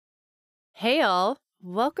Hey all,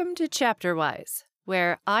 welcome to Chapterwise,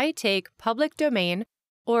 where I take public domain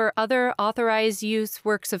or other authorized use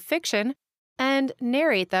works of fiction and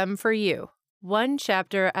narrate them for you, one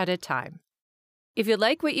chapter at a time. If you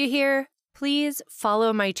like what you hear, please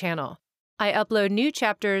follow my channel. I upload new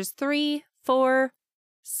chapters 3, 4,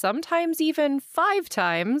 sometimes even 5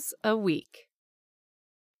 times a week.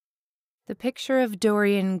 The Picture of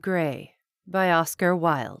Dorian Gray by Oscar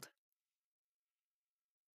Wilde.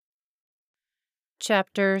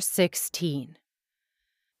 Chapter 16.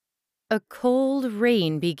 A cold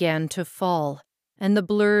rain began to fall, and the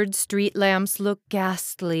blurred street lamps looked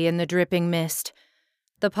ghastly in the dripping mist.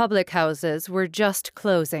 The public houses were just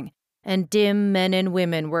closing, and dim men and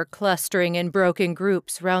women were clustering in broken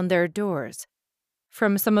groups round their doors.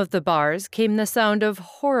 From some of the bars came the sound of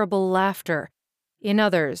horrible laughter. In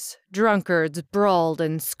others, drunkards brawled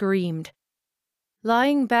and screamed.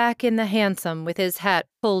 Lying back in the hansom with his hat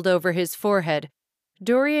pulled over his forehead,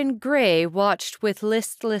 Dorian Gray watched with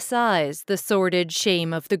listless eyes the sordid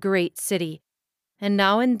shame of the great city, and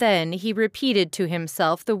now and then he repeated to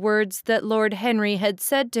himself the words that Lord Henry had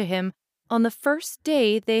said to him on the first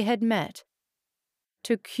day they had met.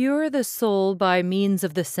 To cure the soul by means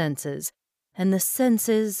of the senses, and the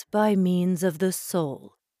senses by means of the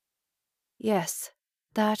soul. Yes,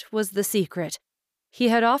 that was the secret. He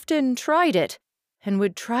had often tried it, and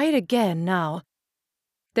would try it again now.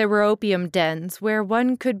 There were opium dens where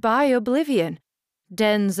one could buy oblivion,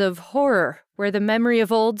 dens of horror where the memory of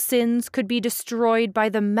old sins could be destroyed by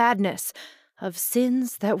the madness of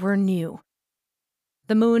sins that were new.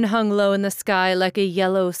 The moon hung low in the sky like a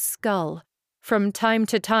yellow skull. From time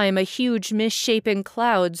to time a huge misshapen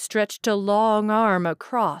cloud stretched a long arm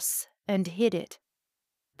across and hid it.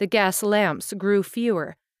 The gas lamps grew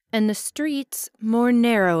fewer, and the streets more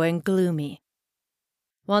narrow and gloomy.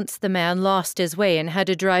 Once the man lost his way and had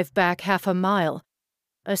to drive back half a mile.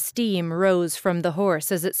 A steam rose from the horse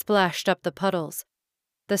as it splashed up the puddles.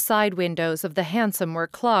 The side windows of the hansom were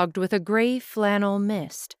clogged with a gray flannel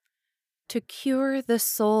mist. To cure the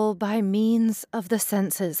soul by means of the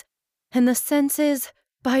senses, and the senses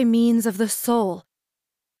by means of the soul.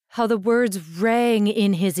 How the words rang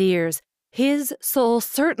in his ears. His soul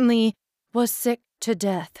certainly was sick to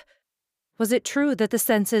death. Was it true that the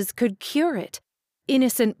senses could cure it?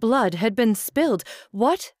 Innocent blood had been spilled.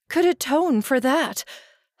 What could atone for that?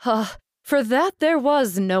 For that there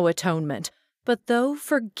was no atonement. But though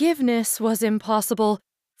forgiveness was impossible,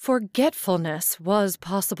 forgetfulness was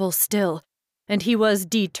possible still. And he was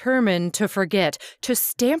determined to forget, to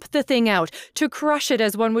stamp the thing out, to crush it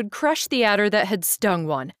as one would crush the adder that had stung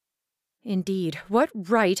one. Indeed, what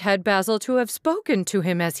right had Basil to have spoken to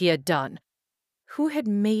him as he had done? Who had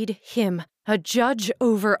made him a judge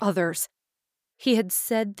over others? He had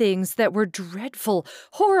said things that were dreadful,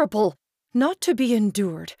 horrible, not to be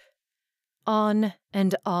endured. On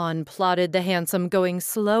and on plodded the hansom, going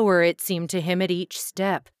slower, it seemed to him, at each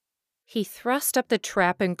step. He thrust up the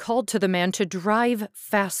trap and called to the man to drive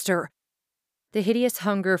faster. The hideous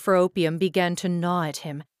hunger for opium began to gnaw at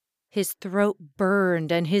him. His throat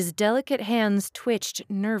burned, and his delicate hands twitched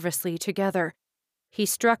nervously together. He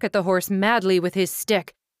struck at the horse madly with his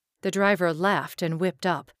stick. The driver laughed and whipped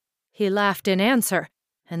up. He laughed in answer,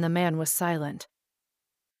 and the man was silent.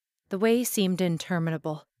 The way seemed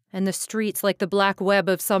interminable, and the streets like the black web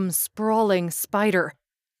of some sprawling spider.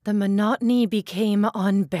 The monotony became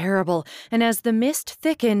unbearable, and as the mist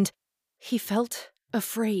thickened, he felt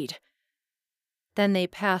afraid. Then they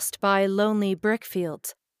passed by lonely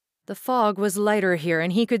brickfields. The fog was lighter here,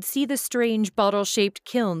 and he could see the strange bottle-shaped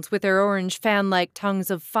kilns with their orange fan-like tongues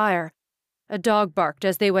of fire. A dog barked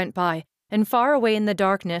as they went by, and far away in the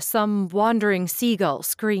darkness some wandering seagull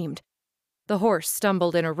screamed. The horse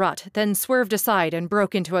stumbled in a rut, then swerved aside and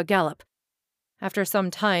broke into a gallop. After some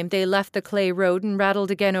time they left the clay road and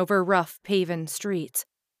rattled again over rough, paven streets.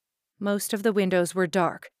 Most of the windows were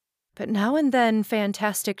dark, but now and then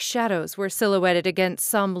fantastic shadows were silhouetted against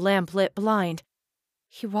some lamp-lit blind.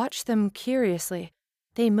 He watched them curiously.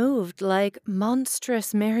 They moved like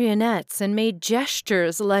monstrous marionettes and made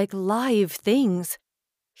gestures like live things.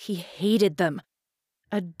 He hated them.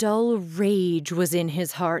 A dull rage was in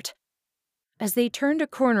his heart. As they turned a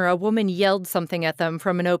corner, a woman yelled something at them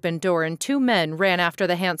from an open door, and 2 men ran after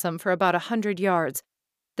the hansom for about 100 yards.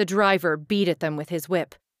 The driver beat at them with his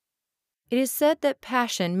whip. It is said that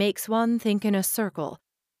passion makes one think in a circle.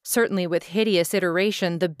 Certainly with hideous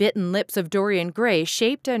iteration, the bitten lips of Dorian Gray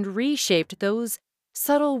shaped and reshaped those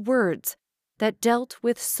subtle words that dealt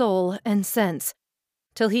with soul and sense,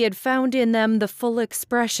 till he had found in them the full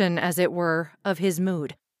expression, as it were, of his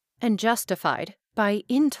mood, and justified, by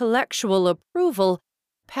intellectual approval,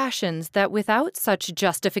 passions that without such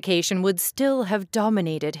justification would still have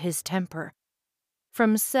dominated his temper.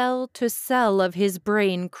 From cell to cell of his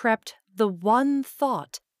brain crept the one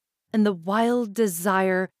thought and the wild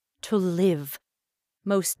desire to live.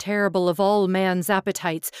 Most terrible of all man's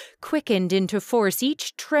appetites, quickened into force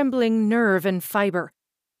each trembling nerve and fiber.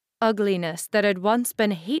 Ugliness that had once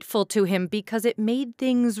been hateful to him because it made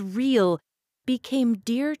things real became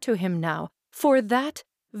dear to him now for that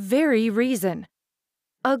very reason.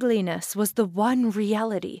 Ugliness was the one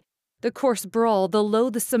reality. The coarse brawl, the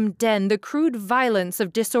loathsome den, the crude violence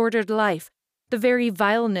of disordered life, the very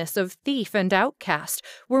vileness of thief and outcast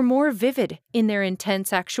were more vivid in their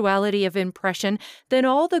intense actuality of impression than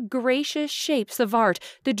all the gracious shapes of art,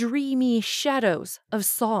 the dreamy shadows of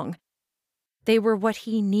song. They were what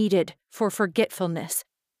he needed for forgetfulness.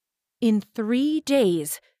 In 3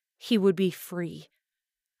 days, he would be free.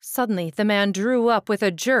 Suddenly, the man drew up with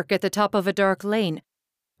a jerk at the top of a dark lane.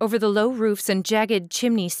 Over the low roofs and jagged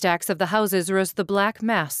chimney stacks of the houses rose the black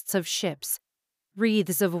masts of ships.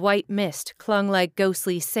 Wreaths of white mist clung like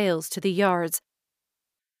ghostly sails to the yards.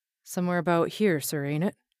 "Somewhere about here, sir, ain't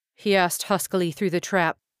it?" he asked huskily through the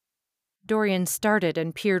trap. Dorian started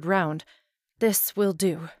and peered round. "This will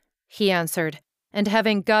do," he answered, and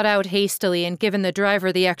having got out hastily and given the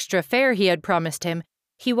driver the extra fare he had promised him,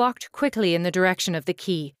 he walked quickly in the direction of the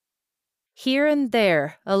quay. Here and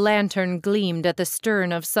there a lantern gleamed at the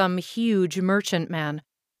stern of some huge merchantman.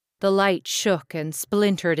 The light shook and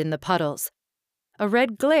splintered in the puddles. A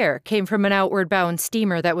red glare came from an outward-bound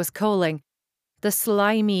steamer that was coaling. The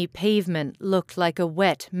slimy pavement looked like a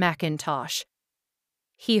wet mackintosh.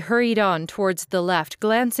 He hurried on towards the left,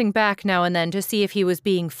 glancing back now and then to see if he was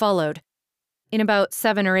being followed. In about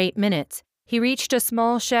 7 or 8 minutes, he reached a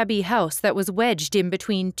small shabby house that was wedged in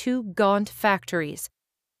between 2 gaunt factories.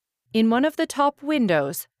 In one of the top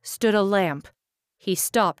windows stood a lamp. He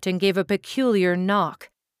stopped and gave a peculiar knock.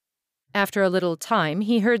 After a little time,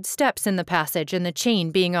 he heard steps in the passage and the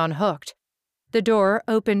chain being unhooked. The door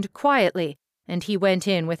opened quietly, and he went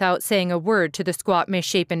in without saying a word to the squat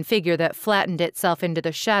misshapen figure that flattened itself into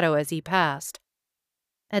the shadow as he passed.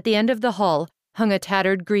 At the end of the hall hung a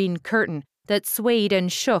tattered green curtain that swayed and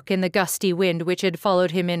shook in the gusty wind which had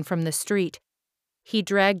followed him in from the street. He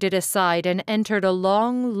dragged it aside and entered a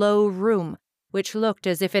long, low room, which looked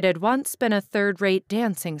as if it had once been a third-rate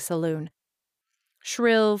dancing saloon.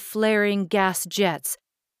 Shrill, flaring gas jets,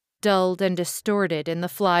 dulled and distorted in the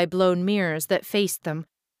fly-blown mirrors that faced them,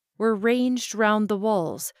 were ranged round the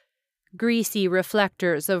walls. Greasy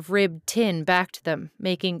reflectors of ribbed tin backed them,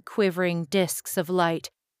 making quivering disks of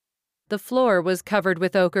light. The floor was covered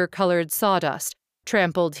with ochre-colored sawdust,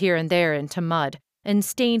 trampled here and there into mud, and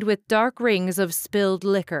stained with dark rings of spilled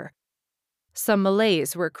liquor. Some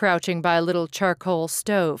Malays were crouching by a little charcoal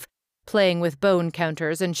stove, playing with bone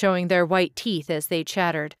counters and showing their white teeth as they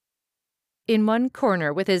chattered. In one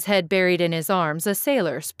corner, with his head buried in his arms, a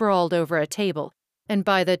sailor sprawled over a table, and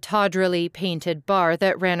by the tawdrily painted bar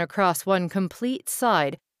that ran across one complete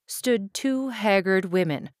side stood 2 haggard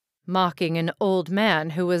women, mocking an old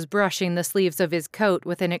man who was brushing the sleeves of his coat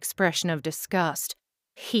with an expression of disgust.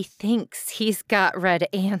 "He thinks he's got red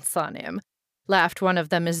ants on him," laughed one of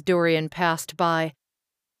them as Dorian passed by.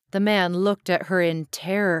 The man looked at her in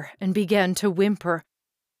terror and began to whimper.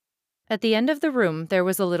 At the end of the room there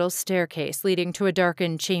was a little staircase leading to a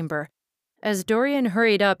darkened chamber. As Dorian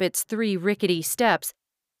hurried up its 3 rickety steps,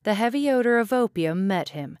 the heavy odor of opium met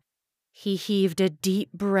him. He heaved a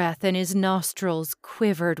deep breath and his nostrils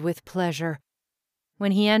quivered with pleasure.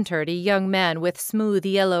 When he entered, a young man with smooth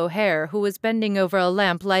yellow hair who was bending over a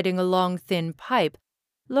lamp lighting a long thin pipe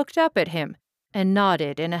looked up at him and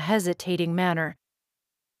nodded in a hesitating manner.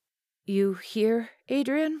 "You here,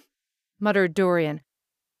 Adrian?" muttered Dorian.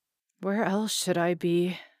 "Where else should I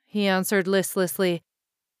be?" he answered listlessly.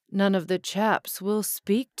 "None of the chaps will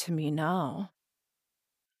speak to me now."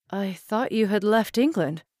 "I thought you had left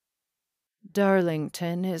England."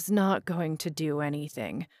 "Darlington is not going to do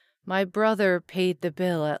anything. My brother paid the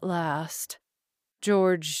bill at last.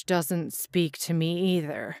 George doesn't speak to me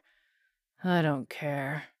either. I don't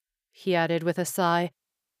care," he added with a sigh.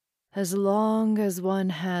 "As long as one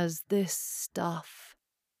has this stuff,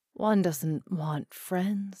 one doesn't want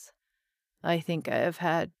friends. I think I have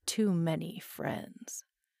had too many friends."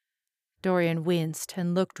 Dorian winced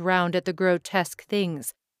and looked round at the grotesque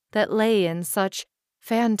things that lay in such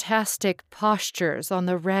fantastic postures on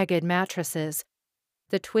the ragged mattresses.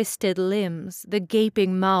 The twisted limbs, the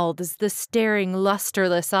gaping mouths, the staring,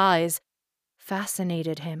 lusterless eyes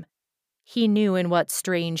fascinated him. He knew in what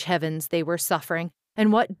strange heavens they were suffering,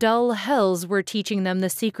 and what dull hells were teaching them the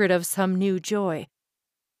secret of some new joy.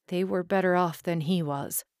 They were better off than he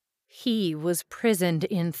was. He was prisoned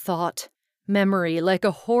in thought. Memory, like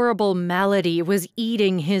a horrible malady, was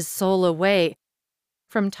eating his soul away.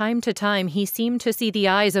 From time to time, he seemed to see the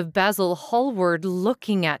eyes of Basil Hallward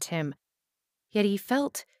looking at him. Yet he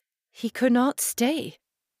felt he could not stay.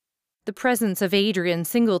 The presence of Adrian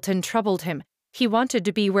Singleton troubled him. He wanted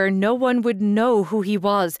to be where no one would know who he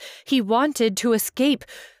was. He wanted to escape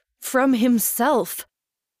from himself.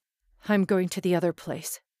 "I'm going to the other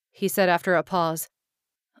place," he said after a pause.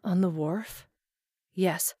 "On the wharf?"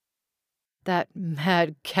 "Yes. That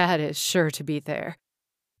mad cat is sure to be there.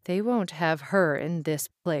 They won't have her in this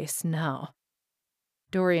place now."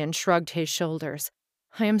 Dorian shrugged his shoulders.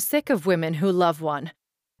 "I am sick of women who love one.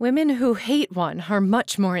 Women who hate one are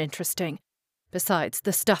much more interesting. Besides,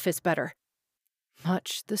 the stuff is better."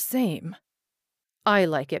 "Much the same." "I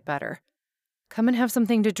like it better. Come and have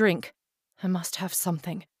something to drink. I must have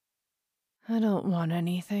something." "I don't want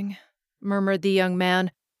anything," murmured the young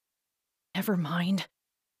man. "Never mind."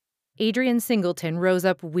 Adrian Singleton rose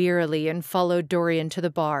up wearily and followed Dorian to the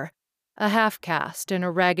bar. A half-caste in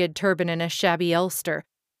a ragged turban and a shabby ulster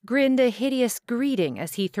grinned a hideous greeting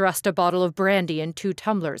as he thrust a bottle of brandy and 2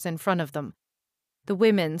 tumblers in front of them. The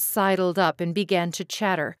women sidled up and began to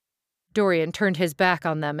chatter. Dorian turned his back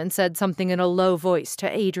on them and said something in a low voice to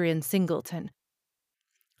Adrian Singleton.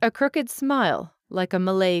 A crooked smile, like a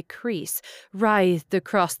Malay crease, writhed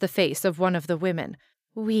across the face of one of the women.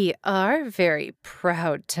 "We are very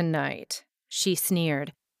proud tonight," she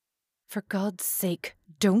sneered. "For God's sake,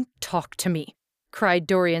 don't talk to me," cried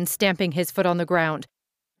Dorian, stamping his foot on the ground.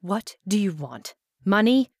 "What do you want?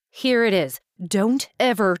 Money? Here it is. Don't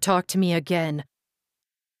ever talk to me again."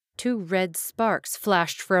 2 red sparks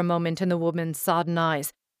flashed for a moment in the woman's sodden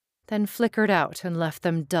eyes, then flickered out and left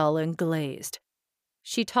them dull and glazed.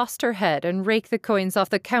 She tossed her head and raked the coins off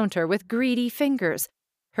the counter with greedy fingers.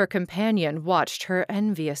 Her companion watched her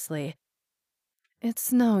enviously.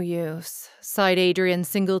 "It's no use," sighed Adrian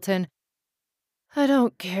Singleton. "I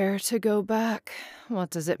don't care to go back. What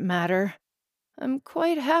does it matter? I'm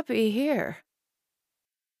quite happy here."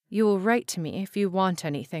 "You will write to me if you want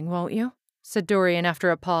anything, won't you?" said Dorian after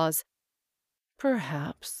a pause.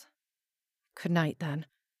 "Perhaps." "Good night, then."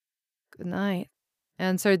 "Good night,"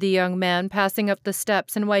 answered the young man, passing up the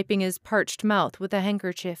steps and wiping his parched mouth with a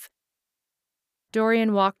handkerchief.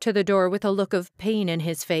 Dorian walked to the door with a look of pain in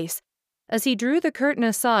his face. As he drew the curtain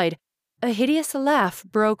aside, a hideous laugh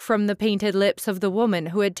broke from the painted lips of the woman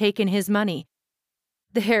who had taken his money.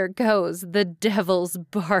 "There goes the devil's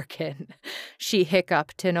bargain," she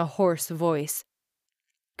hiccuped in a hoarse voice.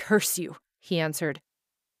 "Curse you," he answered.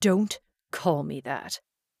 "Don't call me that."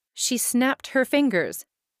 She snapped her fingers.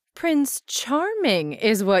 "Prince Charming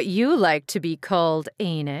is what you like to be called,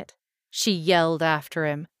 ain't it?" she yelled after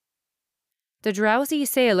him. The drowsy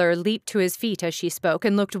sailor leaped to his feet as she spoke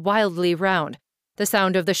and looked wildly round. The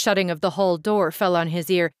sound of the shutting of the hall door fell on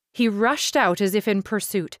his ear. He rushed out as if in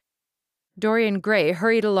pursuit. Dorian Gray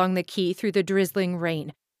hurried along the quay through the drizzling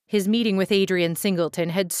rain. His meeting with Adrian Singleton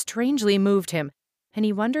had strangely moved him, and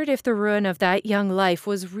he wondered if the ruin of that young life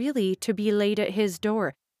was really to be laid at his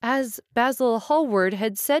door, as Basil Hallward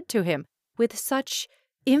had said to him, with such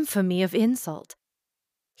infamy of insult.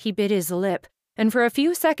 He bit his lip, and for a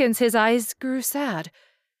few seconds his eyes grew sad.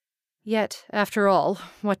 Yet, after all,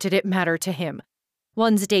 what did it matter to him?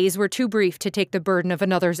 One's days were too brief to take the burden of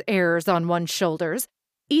another's errors on one's shoulders.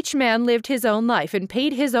 Each man lived his own life and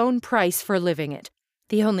paid his own price for living it.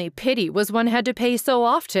 The only pity was one had to pay so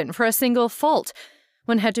often for a single fault.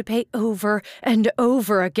 One had to pay over and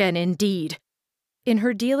over again indeed. In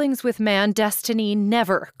her dealings with man, destiny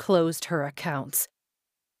never closed her accounts.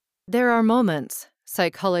 There are moments,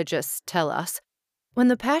 psychologists tell us, when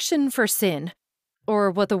the passion for sin, or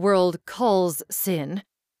what the world calls sin,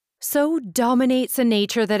 so dominates a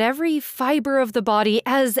nature that every fiber of the body,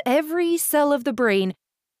 as every cell of the brain,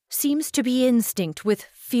 seems to be instinct with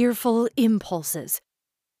fearful impulses.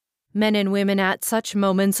 Men and women at such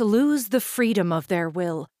moments lose the freedom of their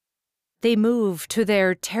will. They move to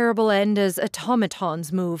their terrible end as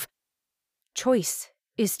automatons move. Choice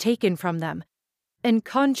is taken from them, and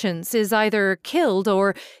conscience is either killed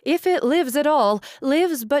or, if it lives at all,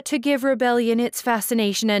 lives but to give rebellion its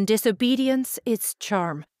fascination and disobedience its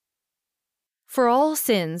charm. For all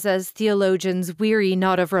sins, as theologians weary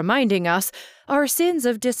not of reminding us, are sins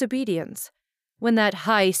of disobedience. When that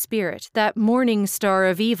high spirit, that morning star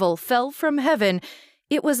of evil, fell from heaven,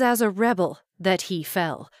 it was as a rebel that he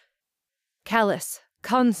fell. Callous,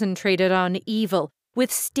 concentrated on evil,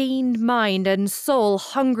 with stained mind and soul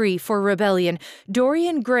hungry for rebellion,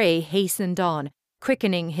 Dorian Gray hastened on,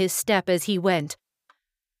 quickening his step as he went.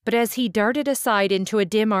 but as he darted aside into a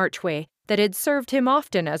dim archway that had served him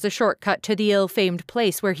often as a shortcut to the ill-famed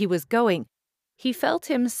place where he was going, he felt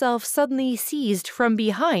himself suddenly seized from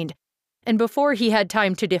behind, and before he had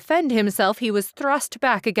time to defend himself, he was thrust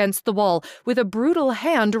back against the wall with a brutal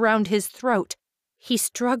hand round his throat. He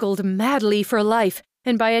struggled madly for life,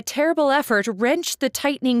 and by a terrible effort wrenched the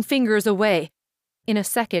tightening fingers away. In a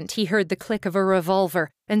second he heard the click of a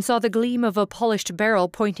revolver and saw the gleam of a polished barrel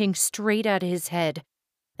pointing straight at his head,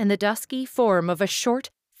 and the dusky form of a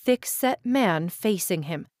short, thick-set man facing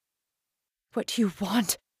him. "What do you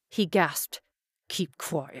want?" he gasped. "Keep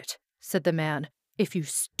quiet," said the man. "If you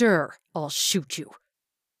stir, I'll shoot you."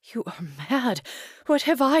 "You are mad. What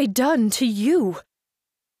have I done to you?"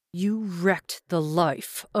 "You wrecked the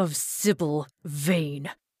life of Sybil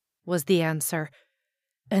Vane," was the answer.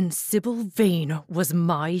 "And Sybil Vane was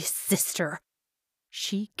my sister.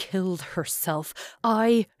 She killed herself.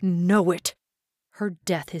 I know it. Her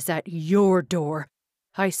death is at your door.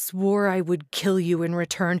 I swore I would kill you in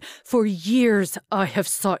return. For years I have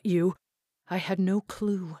sought you. I had no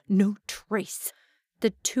clue, no trace. The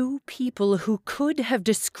two people who could have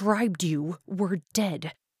described you were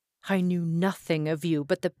dead. I knew nothing of you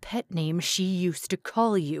but the pet name she used to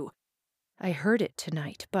call you. I heard it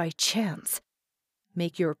tonight by chance.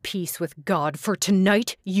 Make your peace with God, for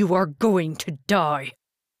tonight you are going to die."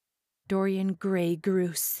 Dorian Gray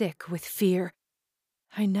grew sick with fear.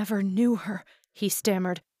 "I never knew her," he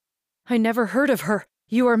stammered. "I never heard of her.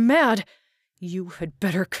 You are mad. You had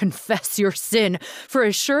better confess your sin, for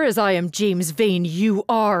as sure as I am James Vane, you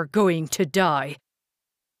are going to die."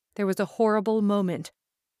 There was a horrible moment.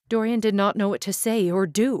 Dorian did not know what to say or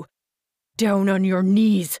do. "Down on your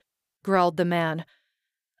knees," growled the man.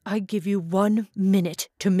 "I give you 1 minute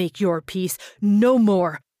to make your peace, no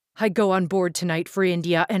more. I go on board tonight for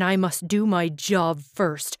India, and I must do my job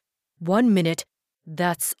first. 1 minute,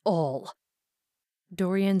 that's all."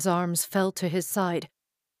 Dorian's arms fell to his side.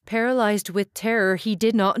 Paralyzed with terror, he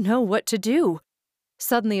did not know what to do.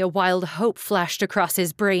 Suddenly a wild hope flashed across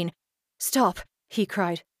his brain. "Stop," he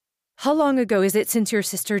cried. "How long ago is it since your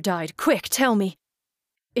sister died? Quick, tell me."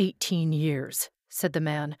 18 years, said the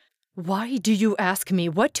man. "Why do you ask me?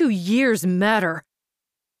 What do years matter?"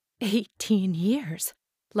 18 years,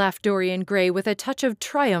 laughed Dorian Gray with a touch of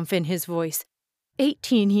triumph in his voice.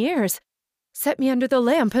 18 years? Set me under the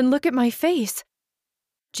lamp and look at my face."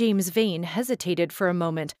 James Vane hesitated for a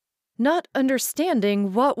moment, not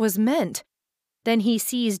understanding what was meant. Then he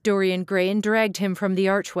seized Dorian Gray and dragged him from the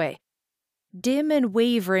archway. Dim and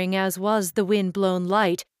wavering as was the wind-blown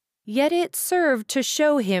light, yet it served to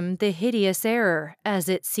show him the hideous error, as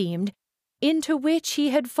it seemed, into which he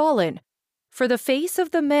had fallen, for the face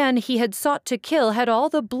of the man he had sought to kill had all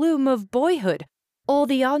the bloom of boyhood, all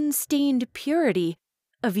the unstained purity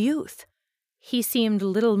of youth. He seemed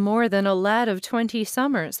little more than a lad of 20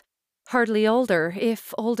 summers, hardly older,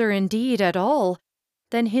 if older indeed at all,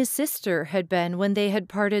 than his sister had been when they had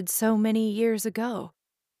parted so many years ago.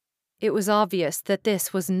 It was obvious that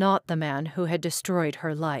this was not the man who had destroyed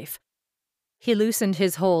her life. He loosened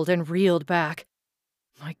his hold and reeled back.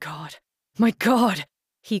 My God,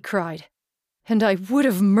 he cried. "And I would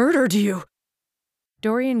have murdered you!"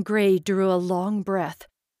 Dorian Gray drew a long breath.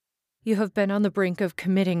 "You have been on the brink of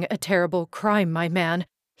committing a terrible crime, my man,"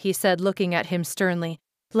 he said, looking at him sternly.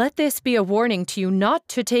 "Let this be a warning to you not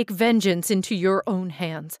to take vengeance into your own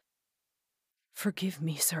hands." "Forgive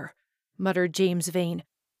me, sir," muttered James Vane.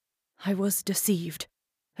 "I was deceived.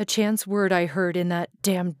 A chance word I heard in that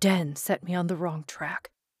damned den set me on the wrong track."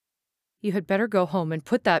 "You had better go home and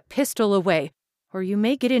put that pistol away, or you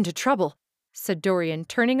may get into trouble," said Dorian,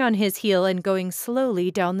 turning on his heel and going slowly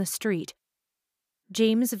down the street.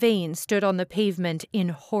 James Vane stood on the pavement in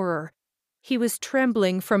horror. He was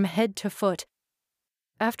trembling from head to foot.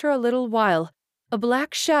 After a little while, a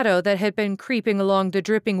black shadow that had been creeping along the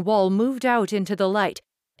dripping wall moved out into the light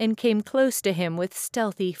and came close to him with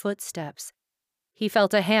stealthy footsteps. He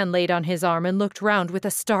felt a hand laid on his arm and looked round with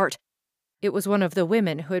a start. It was one of the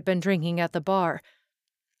women who had been drinking at the bar.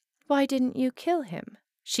 "Why didn't you kill him?"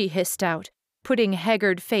 she hissed out, putting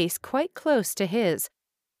haggard face quite close to his.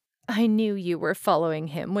 "I knew you were following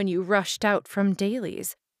him when you rushed out from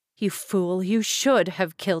Daly's. You fool, you should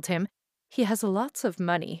have killed him. He has lots of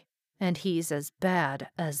money, and he's as bad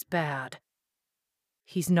as bad."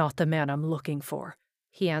 "He's not the man I'm looking for,"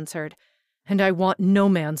 he answered, "and I want no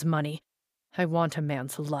man's money. I want a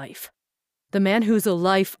man's life. The man whose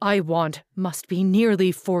life I want must be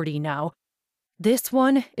nearly 40 now. This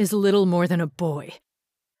one is little more than a boy.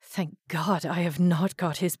 Thank God I have not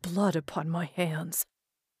got his blood upon my hands."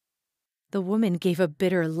 The woman gave a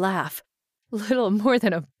bitter laugh. "Little more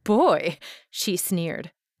than a boy," she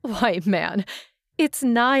sneered. Why, man, it's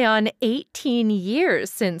nigh on 18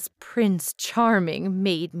 years since Prince Charming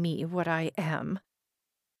made me what I am."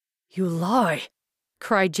 "You lie,"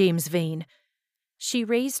 cried James Vane. She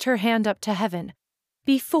raised her hand up to heaven.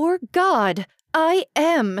 "Before God, I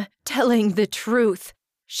am telling the truth,"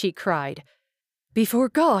 she cried. "Before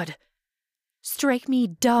God?" "Strike me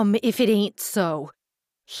dumb if it ain't so.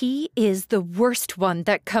 He is the worst one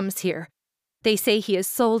that comes here. They say he has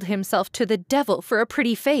sold himself to the devil for a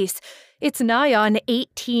pretty face. It's nigh on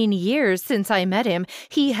 18 years since I met him.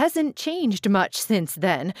 He hasn't changed much since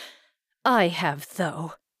then. I have,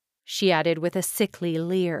 though," she added with a sickly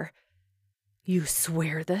leer. "You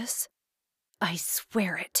swear this?" "I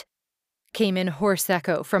swear it," came in hoarse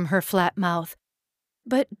echo from her flat mouth.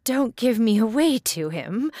 "But don't give me away to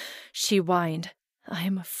him," she whined. "I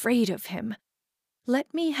am afraid of him.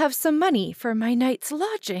 Let me have some money for my night's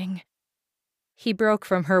lodging." He broke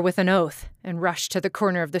from her with an oath and rushed to the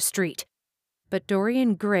corner of the street. But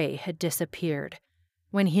Dorian Gray had disappeared.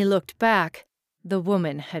 When he looked back, the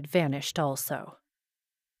woman had vanished also.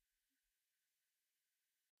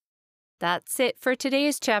 That's it for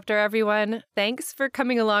today's chapter, everyone. Thanks for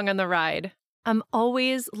coming along on the ride. I'm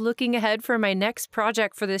always looking ahead for my next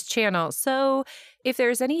project for this channel, so if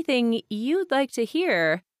there's anything you'd like to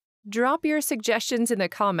hear, drop your suggestions in the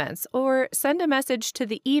comments or send a message to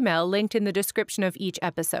the email linked in the description of each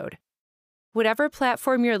episode. Whatever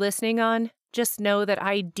platform you're listening on, just know that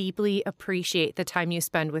I deeply appreciate the time you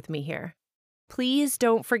spend with me here. Please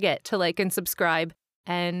don't forget to like and subscribe,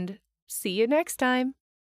 and see you next time.